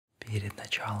Перед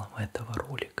началом этого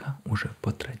ролика, уже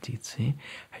по традиции,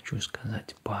 хочу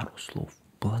сказать пару слов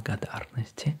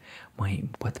благодарности моим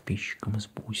подписчикам с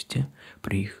Boosty.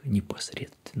 При их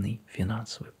непосредственной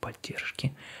финансовой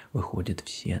поддержке выходят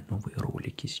все новые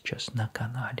ролики сейчас на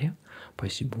канале.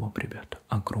 Спасибо вам, ребята,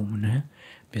 огромное.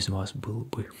 Без вас было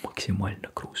бы максимально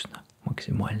грустно.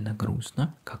 Максимально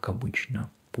грустно. Как обычно,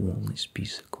 полный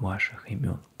список ваших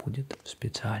имен будет в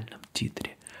специальном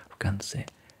титре в конце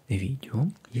видео.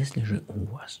 Если же у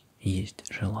вас есть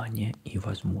желание и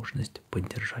возможность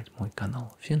поддержать мой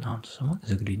канал финансово,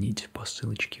 загляните по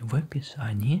ссылочке в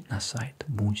описании на сайт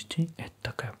Boosty. Это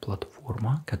такая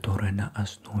платформа, которая на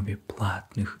основе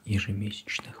платных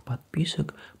ежемесячных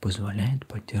подписок позволяет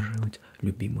поддерживать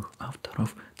любимых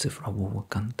авторов цифрового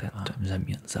контента.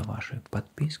 Взамен за ваши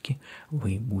подписки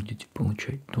вы будете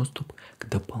получать доступ к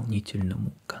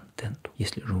дополнительному контенту.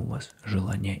 Если же у вас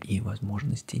желания и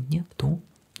возможности нет, то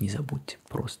не забудьте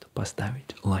просто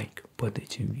поставить лайк под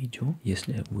этим видео.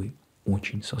 Если вы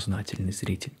очень сознательный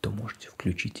зритель, то можете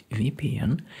включить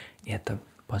VPN. Это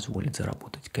позволит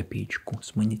заработать копеечку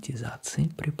с монетизацией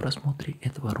при просмотре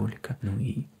этого ролика. Ну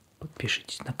и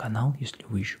подпишитесь на канал, если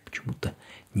вы еще почему-то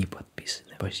не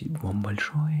подписаны. Спасибо вам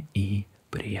большое и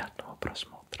приятного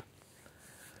просмотра.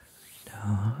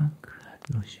 Так,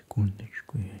 одну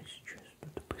секундочку, я сейчас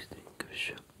тут быстренько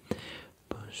все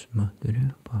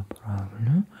посмотрю,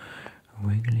 поправлю.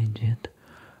 Выглядит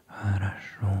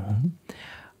хорошо.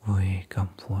 Вы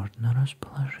комфортно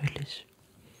расположились.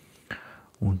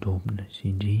 Удобно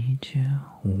сидите.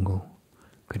 Угол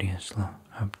кресла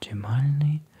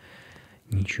оптимальный.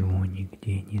 Ничего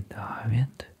нигде не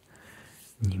давит.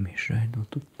 Не мешает. Вот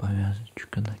тут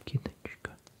повязочка,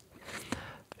 накидочка.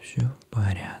 Все в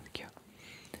порядке.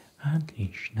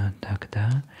 Отлично.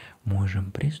 Тогда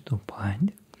можем приступать.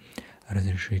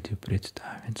 Разрешите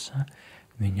представиться.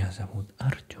 Меня зовут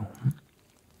Артем.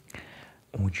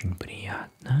 Очень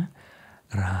приятно.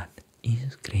 Рад,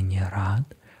 искренне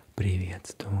рад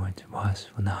приветствовать вас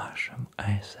в нашем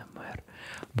АСМР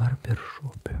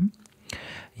Барбершопе.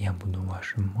 Я буду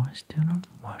вашим мастером,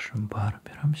 вашим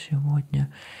барбером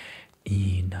сегодня.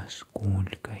 И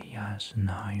насколько я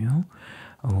знаю,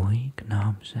 вы к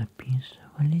нам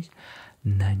записывались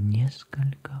на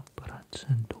несколько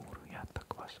процедур. Я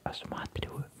так вас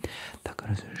осматриваю. Так,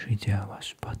 разрешите, я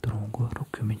вас потрогаю.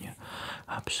 Руки у меня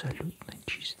абсолютно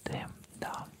чистые.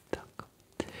 Да, так.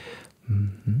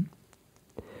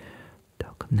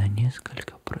 Так, на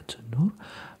несколько процедур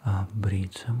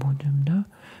бриться будем, да?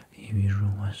 И вижу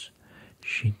у вас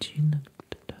щетина.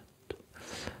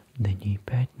 Дней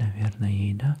 5, наверное,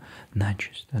 ей, да?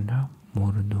 Начисто, да?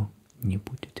 Бороду не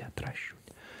будете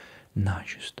отращивать.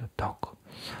 Начисто. Так,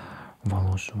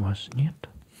 волос у вас нет?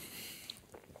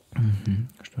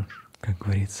 Что ж, как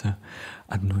говорится,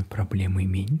 одной проблемой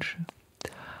меньше.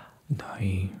 Да,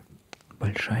 и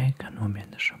большая экономия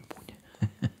на шампуне.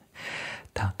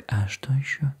 Так, а что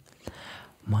еще?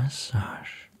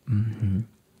 Массаж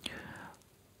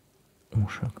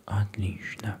ушек.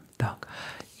 Отлично. Так,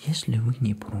 если вы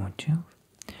не против,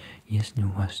 если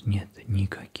у вас нет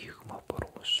никаких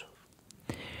вопросов,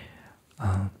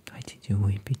 хотите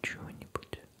выпить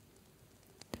чего-нибудь?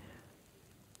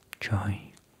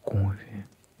 Чай, кофе,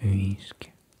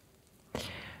 виски.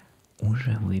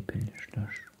 Уже выпили, что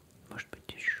ж, может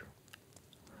быть еще.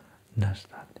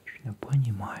 Достаточно,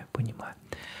 понимаю, понимаю.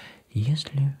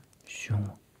 Если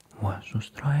все вас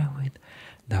устраивает,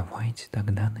 давайте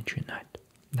тогда начинать,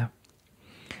 да?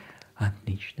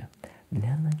 Отлично.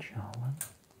 Для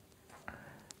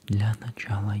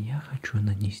начала я хочу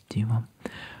нанести вам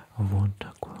вот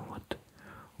такую вот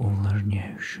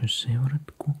увлажняющую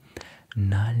сыворотку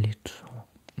на лицо.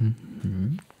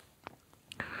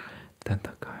 Это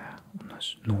такая у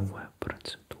нас новая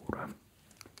процедура.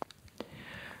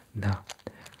 Да.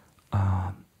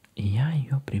 Я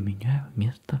ее применяю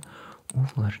вместо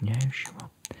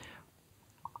увлажняющего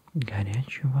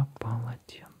горячего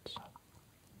полотенца.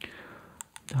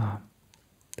 Да.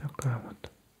 Такая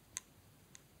вот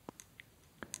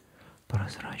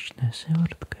прозрачная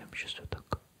сыворотка. Я сейчас вот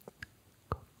так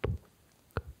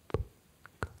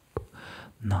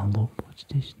на лоб, вот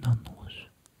здесь на нос,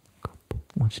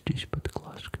 вот здесь под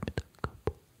глазками, так.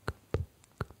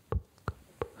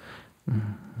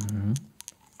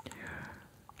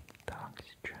 Так,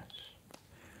 сейчас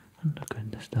она такая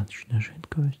достаточно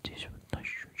жидкая, здесь вот на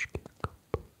щечке,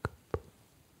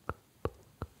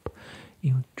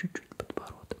 и вот чуть-чуть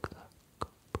подбородок, да.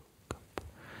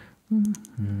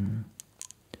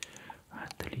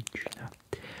 Отлично.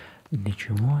 Для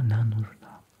чего она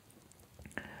нужна?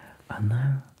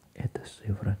 Она, эта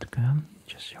сыворотка,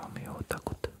 сейчас я вам ее вот так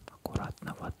вот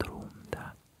аккуратно вотру,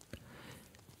 да,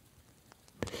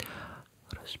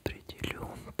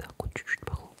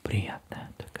 приятная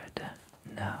такая, да?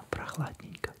 Да,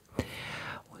 прохладненько.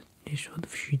 Вот здесь вот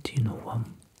в щетину вам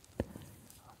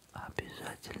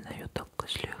обязательно ее только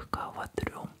слегка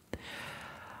вотрем.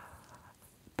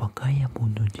 Пока я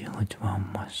буду делать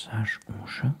вам массаж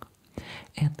ушек,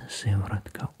 эта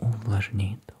сыворотка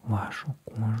увлажнит вашу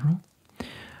кожу.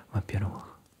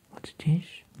 Во-первых, вот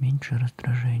здесь меньше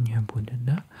раздражения будет,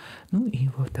 да? Ну и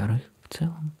во-вторых, в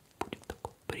целом будет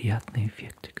такой приятный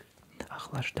эффектик,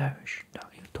 охлаждающий, да,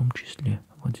 и в том числе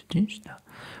вот здесь, да,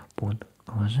 под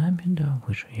глазами, да,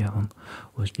 выше я вам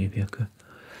возле века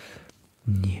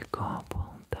не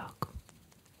капал, так,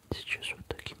 сейчас вот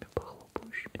такими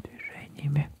похлопающими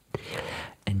движениями,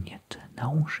 нет, на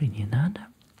уши не надо,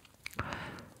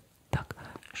 так,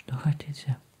 что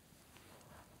хотите,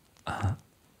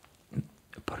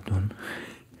 пардон,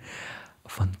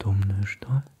 фантомную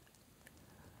что?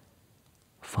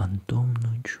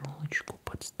 Фантомную челочку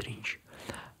подстричь.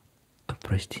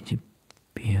 Простите,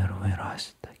 первый раз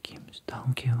с таким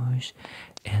сталкиваюсь.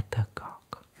 Это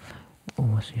как? У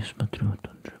вас, я смотрю,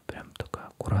 тут же прям такая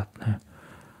аккуратная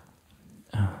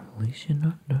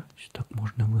лысина, да, если так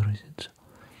можно выразиться.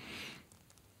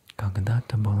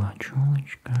 Когда-то была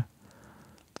челочка,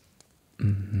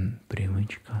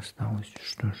 привычка осталась.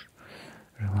 Что ж,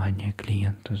 желание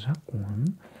клиента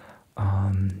закон.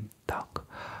 Так,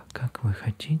 как вы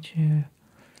хотите,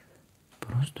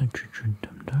 просто чуть-чуть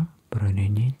там, да,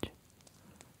 проредить,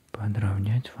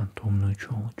 подровнять фантомную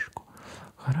челочку.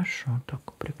 Хорошо,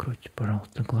 так, прикройте,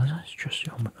 пожалуйста, глаза. Сейчас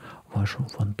я вам вашу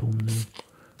фантомную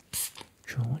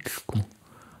челочку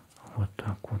вот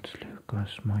так вот слегка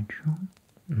смочу.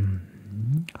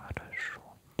 Хорошо.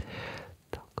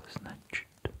 Так, значит,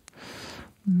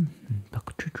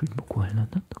 так, чуть-чуть буквально,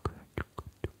 да, такая.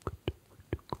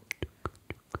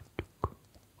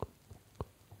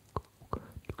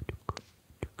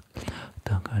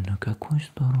 Так, а на какую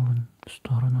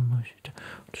сторону носите?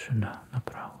 Вот сюда, на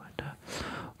правую, да?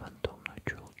 Фантомную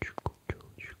челочку,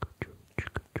 челочка.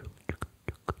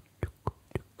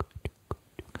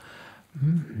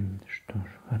 Что ж,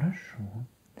 хорошо.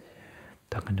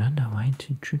 Тогда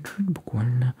давайте чуть-чуть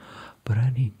буквально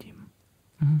проредим.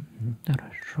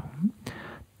 Хорошо.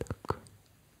 Так.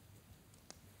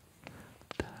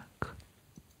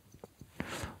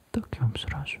 Так, я вам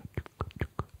сразу.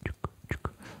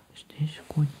 Здесь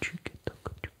кончики. Так.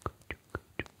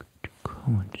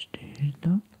 Вот здесь,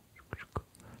 да?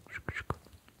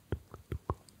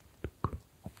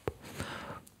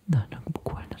 Да, так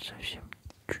буквально совсем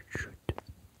чуть-чуть.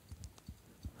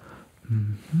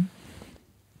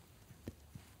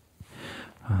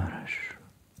 Хорошо.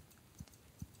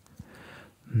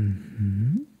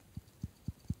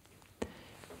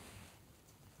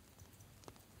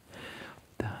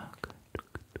 Так.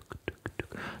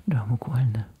 Да,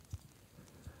 буквально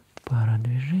пара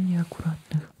движений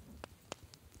аккуратных.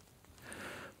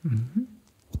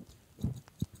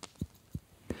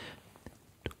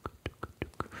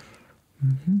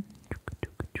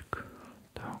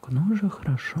 Так, ну уже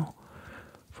хорошо.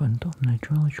 Фантомная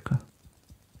челочка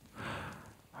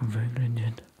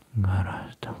выглядит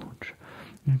гораздо лучше.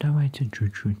 Ну давайте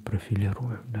чуть-чуть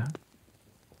профилируем, да?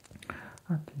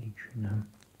 Отлично.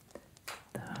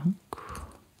 Так,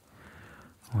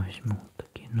 возьму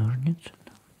такие ножницы,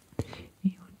 да?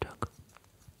 И вот так.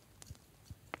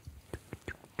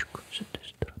 С этой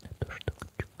стороны тоже так.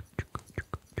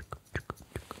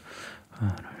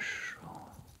 Хорошо.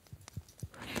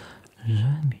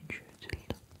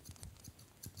 Замечательно.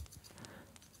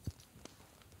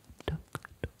 Так.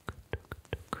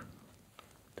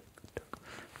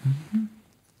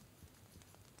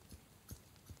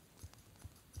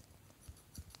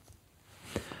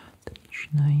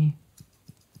 Отлично. И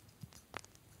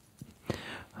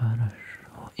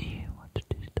хорошо. И вот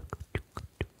здесь так.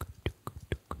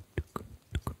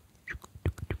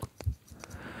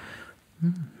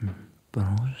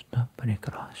 Просто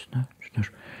прекрасно. Что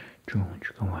ж,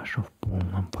 челочка ваша в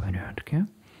полном порядке.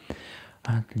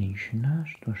 Отлично.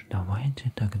 Что ж,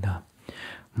 давайте тогда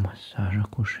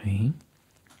массажик ушей.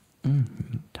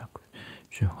 Так,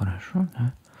 все хорошо,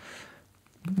 да?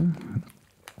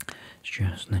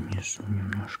 Сейчас нанесу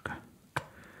немножко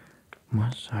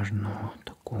массажного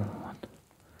такого вот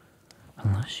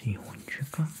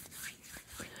лосьончика.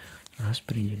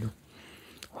 Распределю.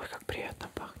 Ой, как приятно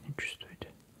пахнет, чувствуете?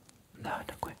 Да,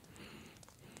 такой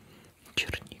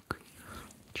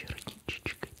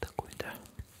черничечкой такой, да.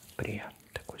 Приятный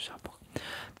такой запах.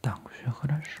 Так, все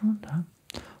хорошо, да?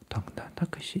 Тогда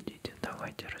так и сидите.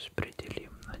 Давайте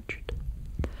распределим, значит,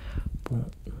 по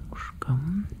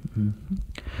ушкам.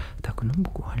 Так, ну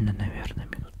буквально, наверное,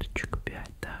 минуточек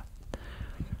 5, да.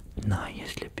 На,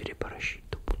 если переборщить,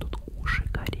 то буду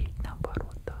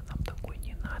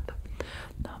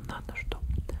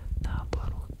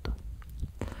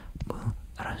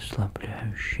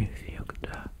расслабляющий эффект,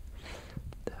 да.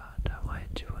 Да,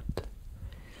 давайте вот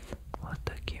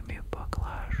такими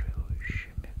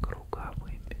поглаживающими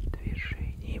круговыми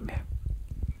движениями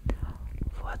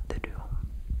вотрем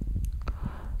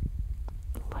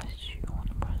лосьон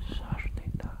массажный,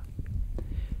 да.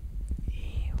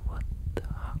 И вот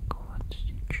так вот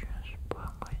сейчас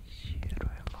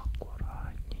помассируем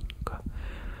аккуратненько,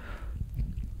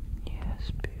 не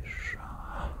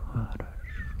спеша, хорошо.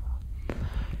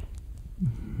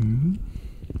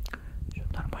 Все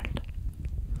нормально.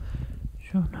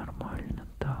 Все нормально,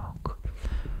 так.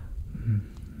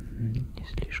 Не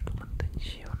слишком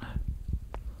интенсивно.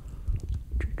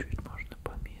 Чуть-чуть можно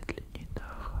помедленнее,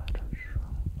 да, хорошо.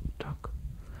 Так.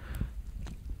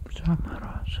 В самый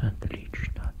раз,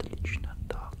 отлично, отлично.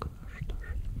 Так, ну что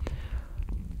ж.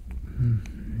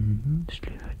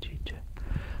 Если хотите,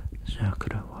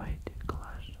 закрывайте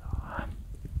глаза.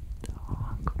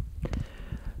 Так.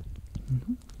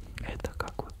 Это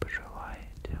как вы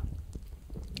пожелаете.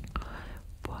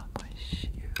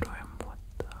 Помассируем вот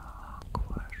так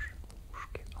ваши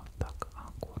ушки. Вот так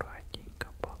аккуратненько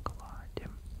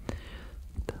погладим.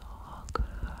 Так,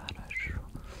 хорошо.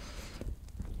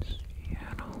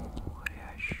 Сверху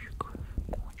рящик,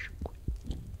 мочку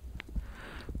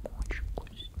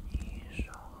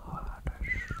снизу.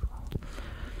 Хорошо.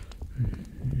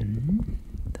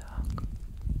 Так.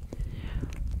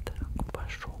 Так,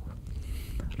 пошел.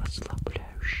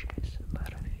 Расслабляющий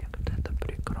АСМР эффект. Это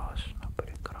прекрасно,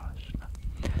 прекрасно.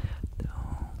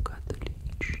 Так,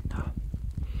 отлично.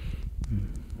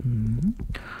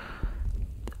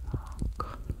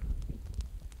 Так.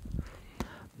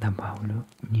 Добавлю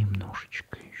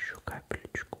немножечко, еще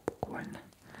капелечку буквально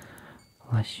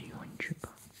лосьончика.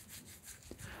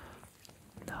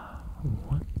 Да,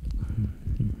 вот.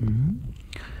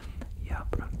 Я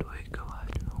про то и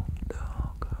говорю.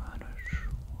 Так,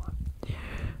 хорошо.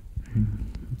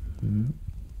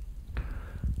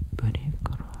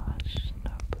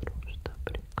 Прекрасно, просто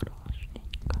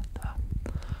прекрасненько, да.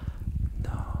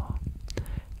 Да.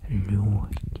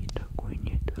 Легкий такой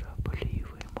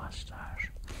неторопливый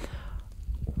массаж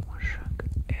ушек.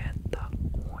 Это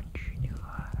очень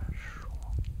хорошо.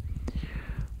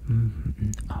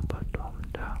 А потом,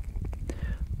 да,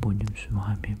 будем с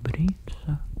вами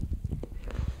бриться.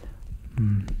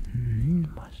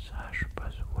 Массаж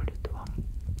позволит вам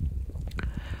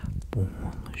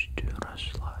полностью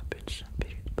расслабиться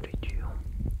перед бритьем.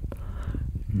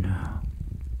 Да.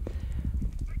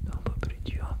 Чтобы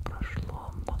бритье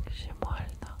прошло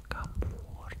максимально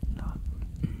комфортно.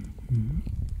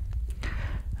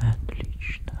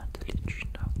 Отлично,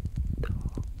 отлично.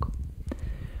 Так.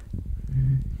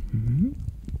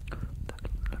 Так,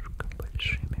 немножко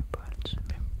большими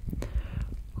пальцами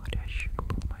хрящик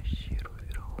помассирую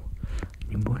вверху.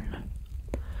 Не больно?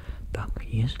 Так,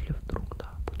 если вдруг,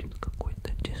 да, будет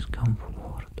какой-то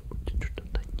дискомфорт, будет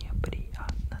что-то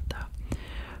неприятно, да,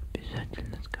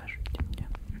 обязательно скажите мне.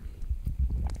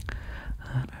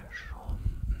 Хорошо.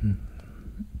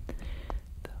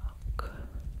 Так.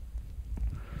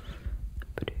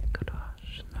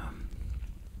 Прекрасно.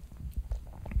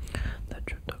 Да,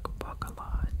 что так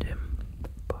погладим.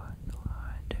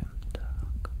 Погладим.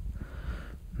 Так.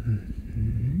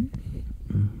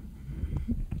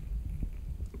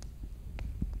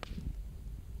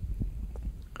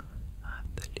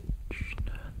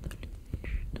 Отлично,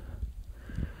 отлично.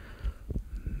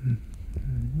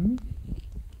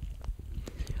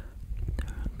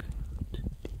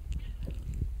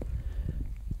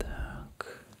 Так,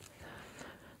 так.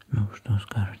 Ну, что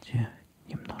скажете?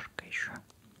 Немножко еще.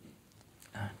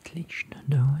 Отлично,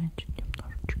 давайте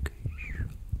немножечко еще.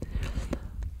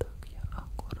 Так, я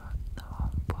аккуратно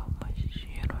вам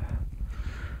помассирую.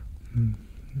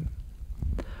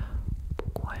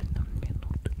 Буквально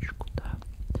минуточку, да.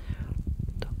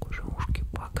 Так уже ушки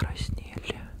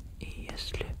покраснели. И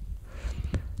если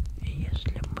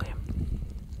мы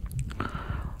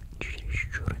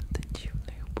чересчур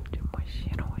интенсивно их будем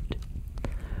массировать,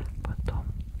 потом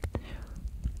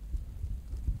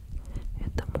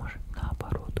это может,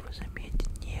 наоборот, вы заметите,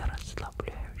 не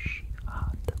расслабляющий,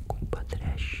 а такой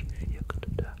бодрящий эффект,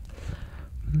 да.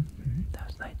 Да,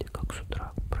 знаете, как с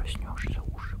утра проснешься,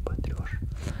 уши потрешь.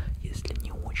 Если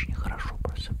не очень хорошо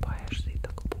просыпаешься и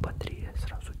так пободрее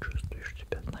сразу чувствуешь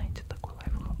себя, знаете, такой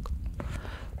лайфхак.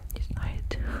 Не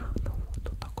знаете? Ну вот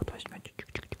так вот возьмете,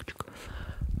 чик-чик-чик-чик.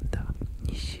 Да,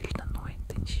 не сильно, но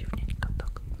интенсивненько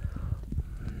так.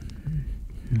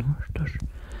 Ну что ж,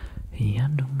 я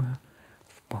думаю,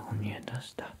 вполне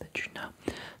достаточно.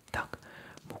 Так,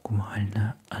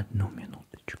 буквально одну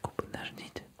минуточку,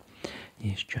 подождите.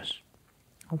 Я сейчас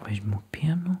возьму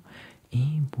пену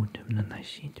И будем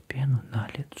наносить пену на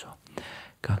лицо.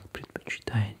 Как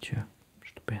предпочитаете,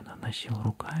 чтобы я наносил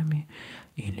руками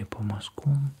или по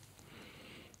мазкам?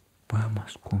 По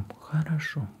мазкам.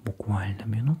 Хорошо. Буквально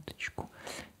минуточку.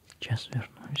 Сейчас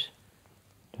вернусь.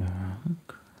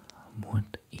 Так.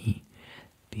 Вот и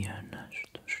пена.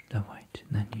 Что ж, давайте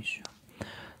нанесем.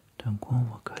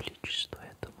 Такого количества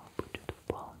этого будет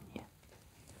вполне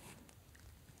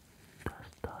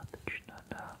достаточно,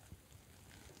 да.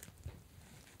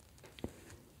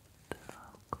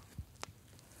 Так.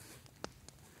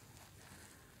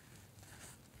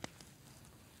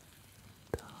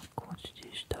 Так, вот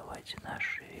здесь давайте на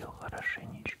шею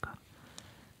хорошенечко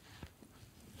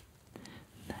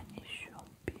нанесем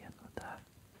пену, да.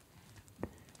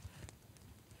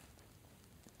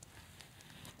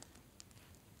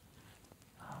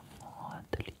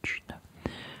 Отлично.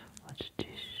 Вот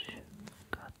здесь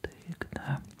кадык,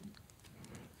 да.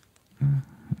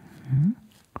 Угу.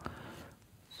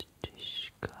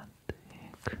 Здесь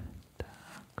кадык.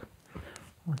 Так.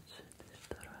 Вот с этой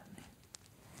стороны.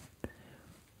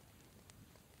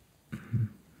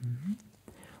 Угу.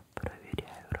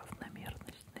 Проверяю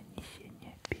равномерность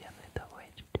нанесения пены.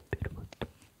 Давайте теперь вот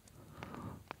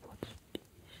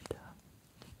здесь, да.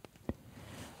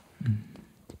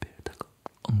 Теперь так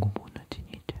губу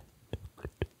натяните.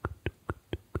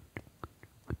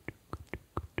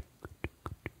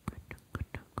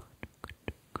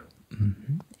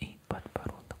 И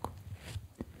подбородок.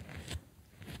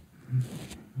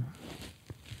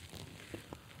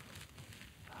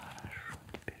 Хорошо,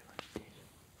 теперь вот здесь.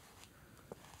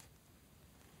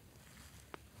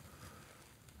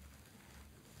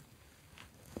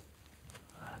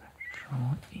 Хорошо,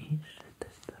 и с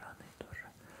этой стороны тоже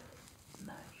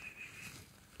на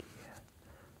щеке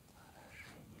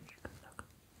хорошенечко так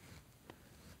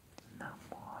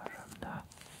намажем, да.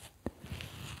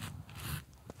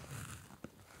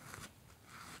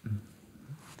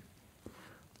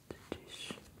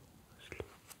 Здесь возле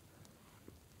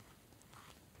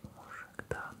ушек,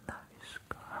 да, на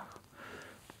висках.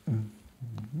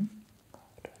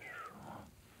 Хорошо.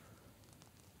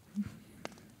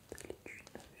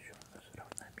 Отлично, все у нас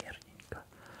равномерненько,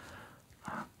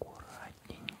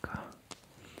 аккуратненько.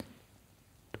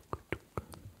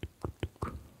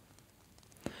 Тук-тук.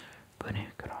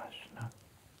 Прекрасно.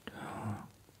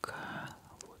 Так,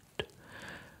 вот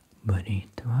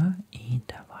бритва, и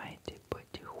давайте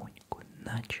потихоньку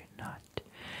начинать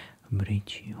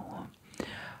бритье.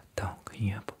 Так,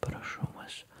 я попрошу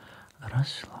вас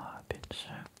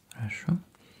расслабиться, хорошо?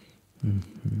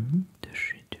 Угу.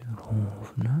 Дышите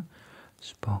ровно,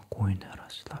 спокойно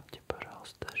расслабьте,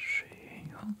 пожалуйста,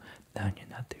 шею. Да, не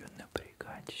надо ее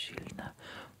напрягать сильно.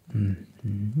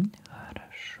 Угу.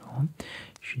 Хорошо.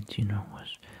 Щетина у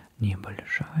вас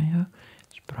небольшая,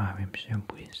 справимся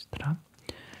быстро.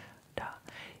 Да,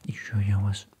 еще я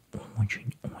вас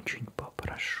очень-очень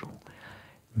попрошу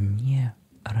не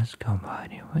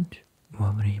разговаривать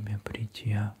во время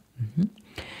бритья. Угу.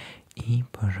 И,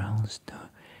 пожалуйста,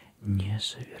 не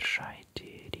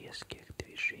совершайте резких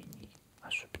движений,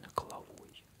 особенно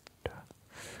головой. Да,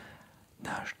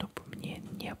 да, чтобы мне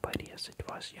не порезать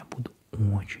вас, я буду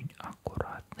очень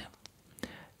аккуратным.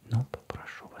 Но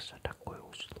попрошу вас о такой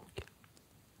услуге.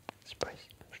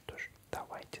 Спасибо. Что ж,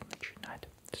 давайте начинать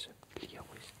с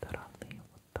левой стороны.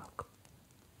 Вот так.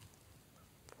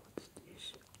 Вот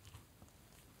здесь.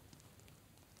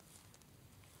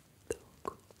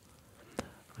 Так.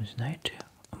 Вы знаете,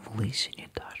 в лысине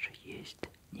даже есть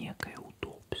некое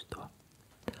удобство.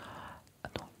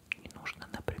 Ну, не нужно,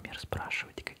 например,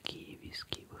 спрашивать, какие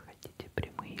виски вы хотите,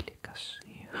 прямые или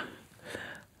косые.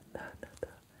 Да.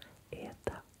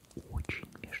 Это очень,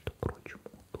 между прочим,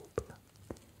 удобно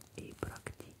и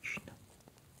практично.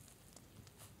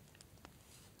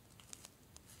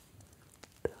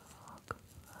 Так,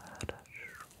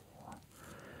 хорошо.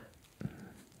 Вот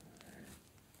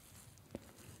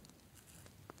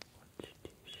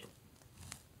здесь.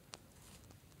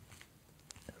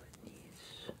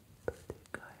 Вниз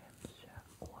продвигаемся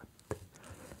от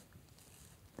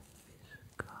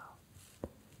виска.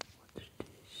 Вот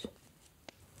здесь.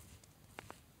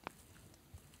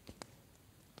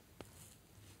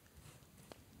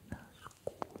 На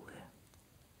скулы.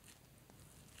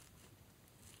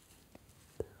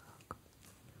 Так.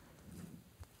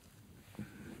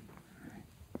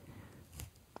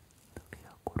 Так, я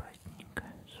аккуратненько,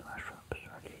 с вашего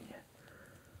позволения.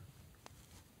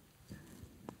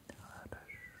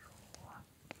 Хорошо.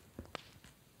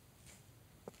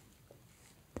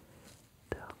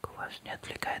 Так, вас не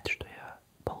отвлекает, что я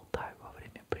болтаю во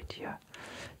время бритья?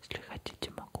 Если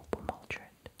хотите, могу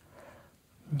помолчать.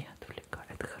 Не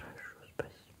отвлекает, хорошо,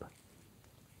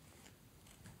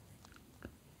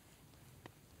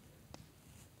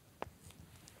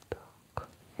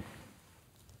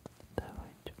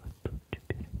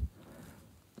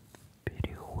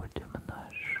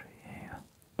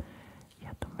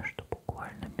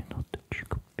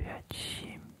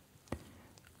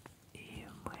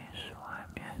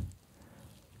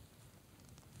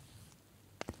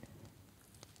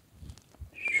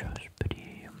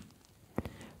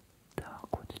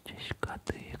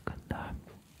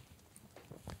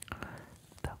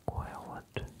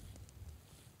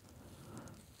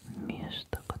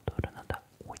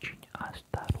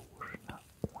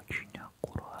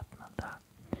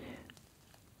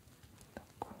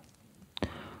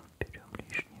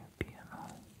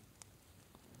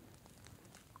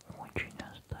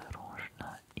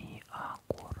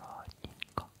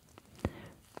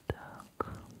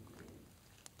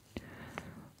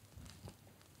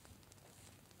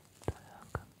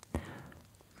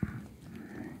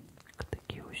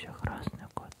 всех разные, у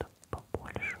кого-то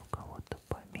побольше, у кого-то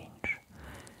поменьше.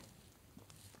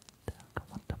 Да,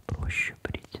 кому-то проще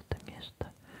брить это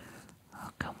место,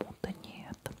 а кому-то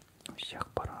нет. У всех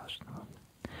по-разному.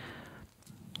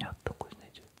 Я вот такой,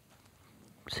 знаете,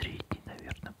 средний,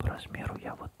 наверное, по размеру.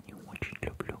 Я вот не очень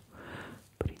люблю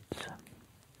бриться.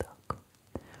 Так.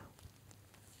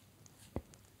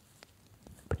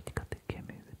 Брить кадык, я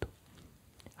имею в виду.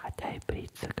 Хотя и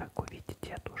бриться, как вы видите,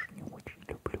 я тоже не очень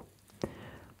люблю.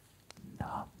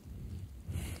 Да.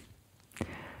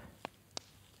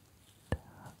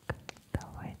 Так,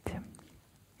 давайте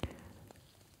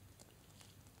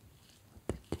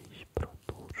вот здесь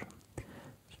продолжим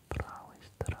с правой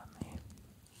стороны.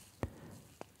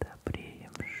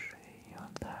 Добреем шею,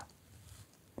 да.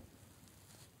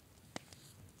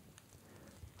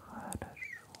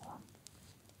 Хорошо.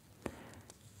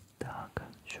 Так,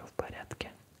 все в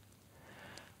порядке.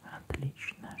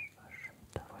 Отлично. Что ж,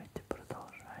 давайте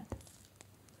продолжать.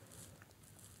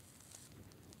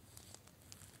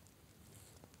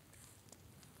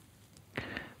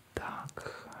 Так,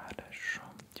 хорошо.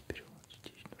 Теперь вот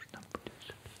здесь нужно будет с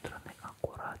этой стороны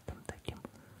аккуратным таким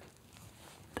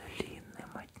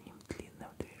длинным, одним длинным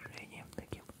движением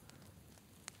таким.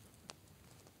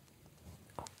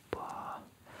 Опа.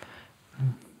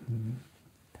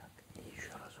 Так, и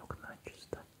еще разок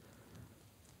начисто.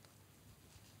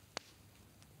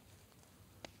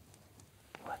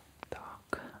 Вот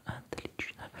так,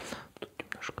 отлично. Тут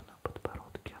немножко на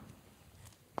подбородке.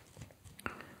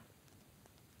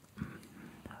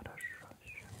 Хорошо,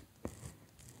 все.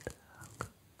 Так.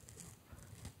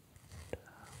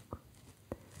 Так.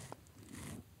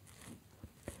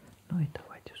 Ну и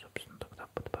давайте, собственно, тогда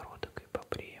подбородок и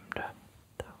побреем, да?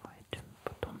 Давайте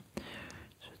потом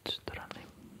с этой стороны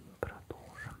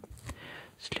продолжим.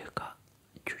 Слегка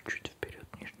чуть-чуть вперед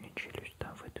нижнюю челюсть,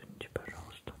 да, выдвините,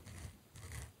 пожалуйста.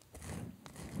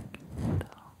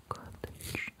 Так,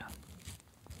 отлично.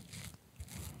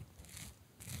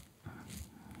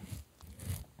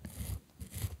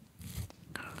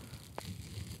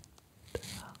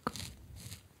 Так.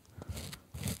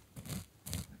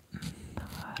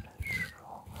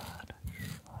 Хорошо, хорошо.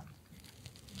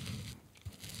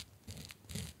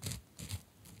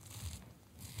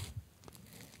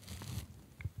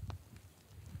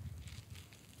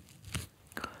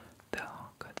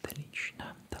 Так,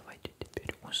 отлично. Давайте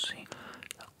теперь усы.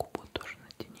 Так, губу тоже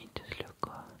натяните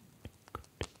слегка.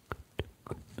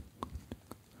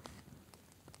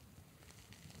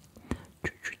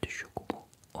 Чуть-чуть еще губу.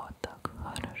 Вот так,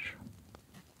 хорошо.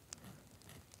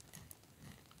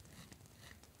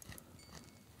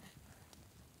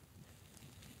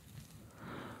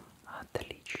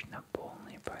 Отлично,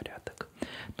 полный порядок.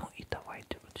 Ну и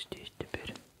давайте вот здесь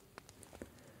теперь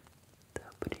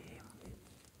добреем.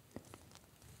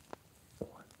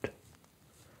 Вот.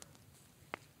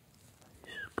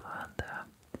 Виска, да.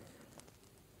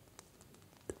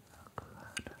 Так,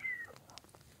 хорошо.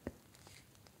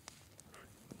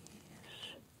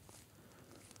 Вниз.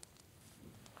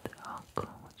 Так,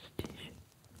 вот здесь.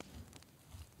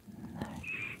 На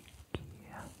щеке.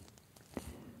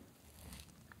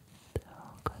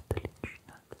 Так,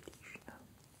 отлично, отлично.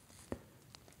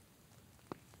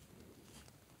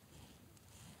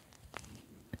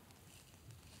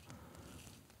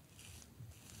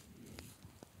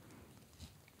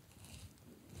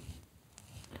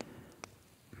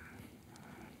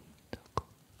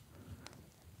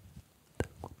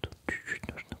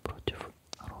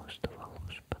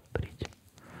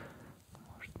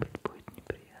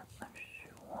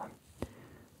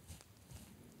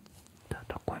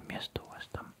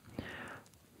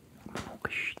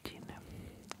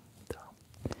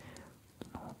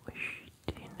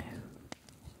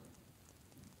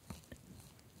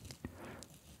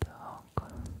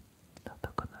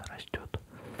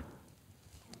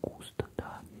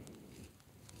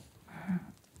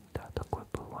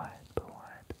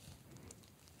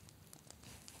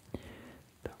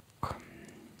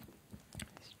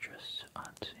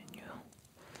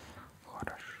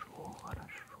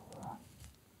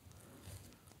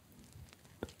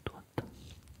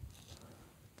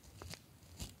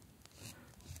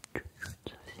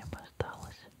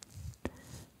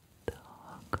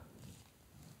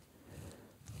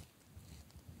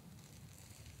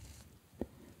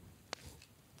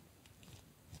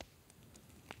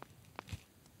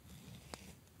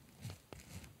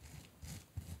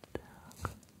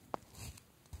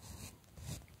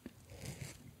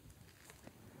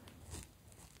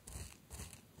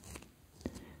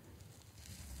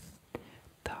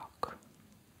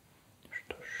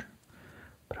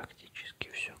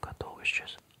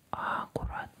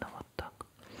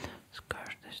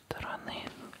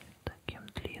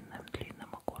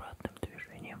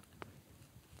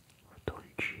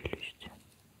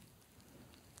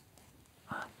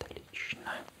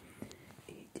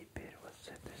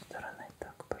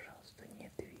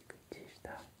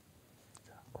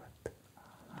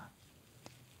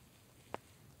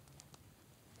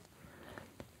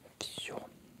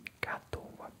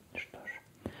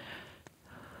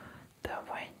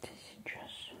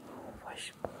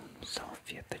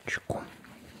 салфеточку.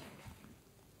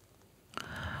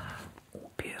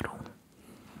 Уберу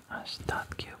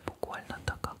остатки буквально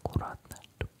так аккуратно.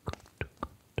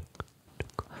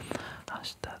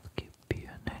 Остатки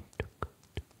пены.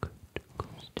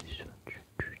 Здесь вот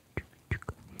чуть-чуть.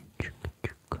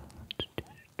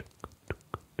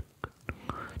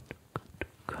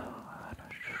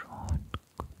 Хорошо.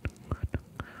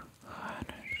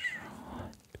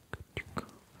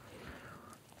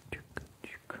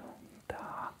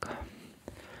 Так,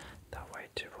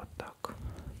 давайте вот так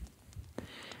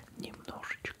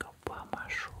немножечко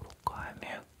помашу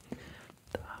руками.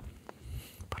 Да,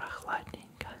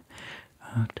 прохладненько.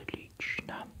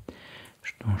 Отлично.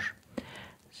 Что ж,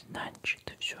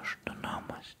 значит, все, что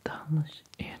нам осталось,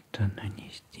 это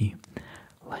нанести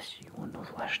лосьон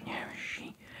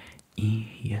увлажняющий. И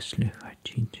если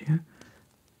хотите,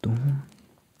 то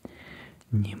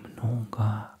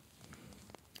немного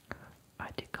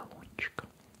одеколончика.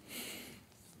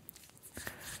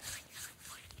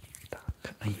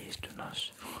 Так, а есть у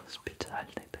нас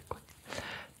специальный такой.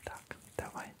 Так,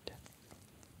 давайте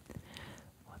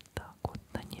вот так вот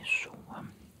нанесу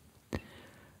вам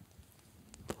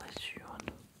лосьон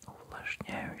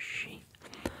увлажняющий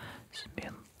с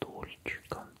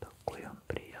ментольчиком. Такой он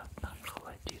приятно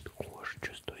охладит кожу.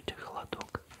 Чувствуете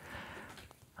холодок?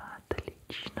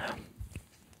 Отлично.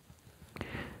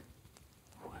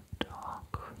 Вот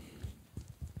так.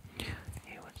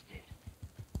 И вот здесь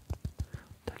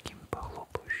такими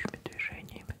похлопающими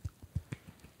движениями.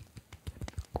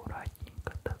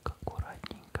 Аккуратненько, так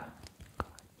аккуратненько,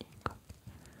 аккуратненько.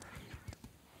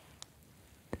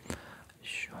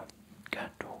 Все,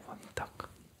 готово. Так,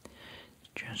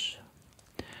 сейчас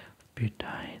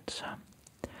впитается.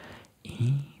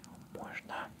 И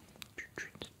можно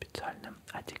чуть-чуть специальным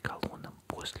одеколоном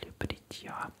после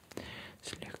бритья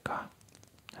слегка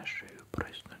на шею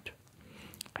прыснуть.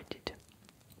 Хотите?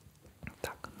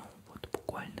 Так, ну вот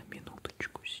буквально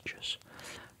минуточку сейчас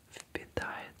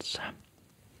впитается.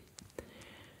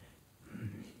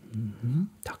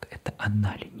 Так, это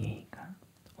одна линейка.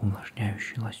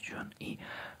 Увлажняющий лосьон и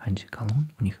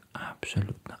одеколон, у них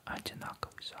абсолютно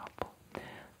одинаковый запах.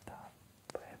 Да,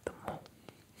 поэтому,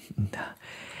 да,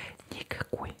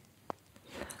 никакой,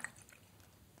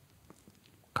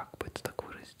 как бы это так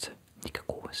выразиться,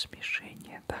 никакого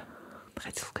смешения, да.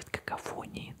 Хотел сказать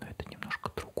какофонии, но это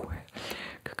немножко другое.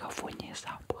 Какофония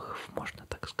запахов, можно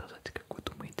так сказать, как вы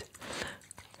думаете?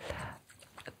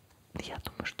 Я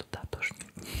думаю, что да, тоже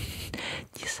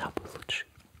не самый лучший.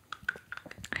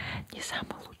 Не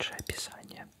самое лучшее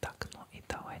описание. Так, ну и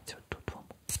давайте вот тут вам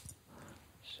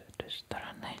с этой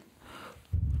стороны.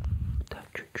 Да,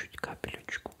 чуть-чуть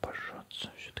капелечку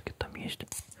пожжется. Все-таки там есть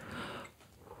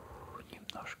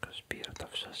немножко спирта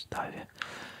в составе.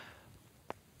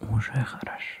 Уже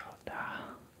хорошо, да.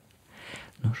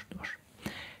 Ну что ж,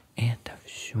 это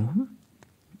все.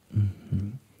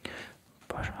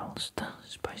 Пожалуйста,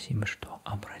 спасибо, что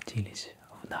обратились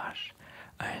в наш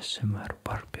АСМР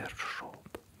Барбершоп.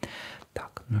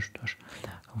 Так, ну что ж,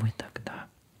 вы тогда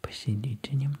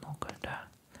посидите немного, да?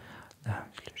 Да,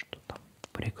 если что там,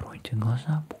 прикройте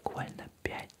глаза буквально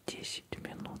 5-10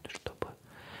 минут, чтобы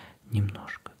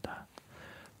немножко, да,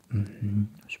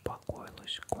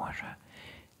 успокоилась кожа.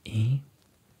 И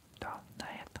да, на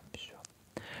этом все.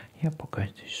 Я пока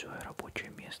здесь свое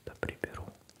рабочее место